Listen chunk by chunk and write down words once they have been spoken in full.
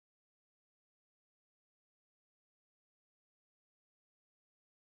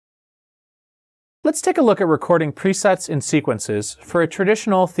Let's take a look at recording presets in sequences for a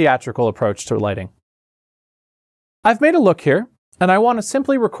traditional theatrical approach to lighting. I've made a look here, and I want to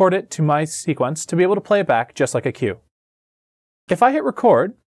simply record it to my sequence to be able to play it back just like a cue. If I hit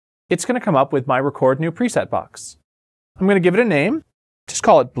record, it's going to come up with my record new preset box. I'm going to give it a name, just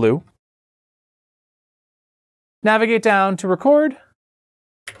call it blue. Navigate down to record,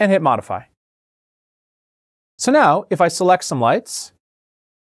 and hit modify. So now, if I select some lights,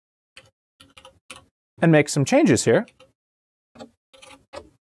 and make some changes here,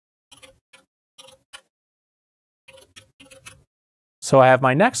 so I have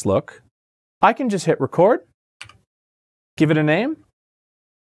my next look, I can just hit record, give it a name,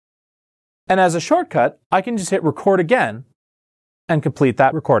 and as a shortcut, I can just hit record again and complete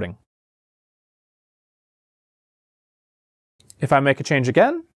that recording. If I make a change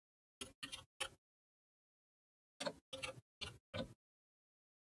again,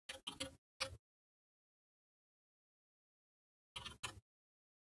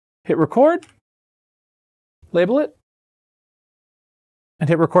 hit record, label it, and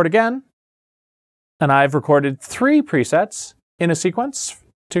hit record again, and I've recorded 3 presets in a sequence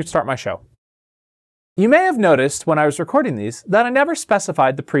to start my show. You may have noticed when I was recording these that I never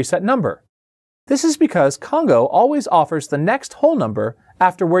specified the preset number. This is because Congo always offers the next whole number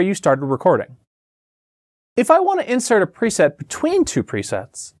after where you started recording. If I want to insert a preset between 2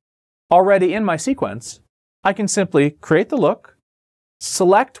 presets already in my sequence, I can simply create the look,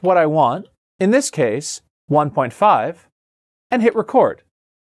 select what I want, in this case 1.5, and hit record.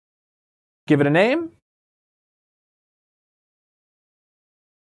 Give it a name,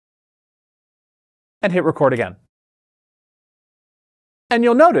 and hit record again. And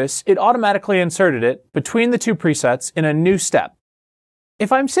you'll notice it automatically inserted it between the 2 presets in a new step.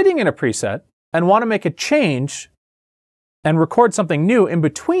 If I'm sitting in a preset and want to make a change and record something new in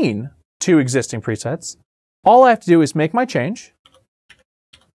between 2 existing presets, all I have to do is make my change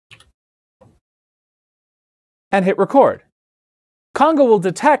and hit record. Congo will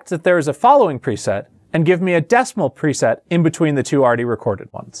detect that there is a following preset and give me a decimal preset in between the 2 already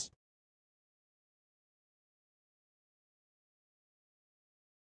recorded ones.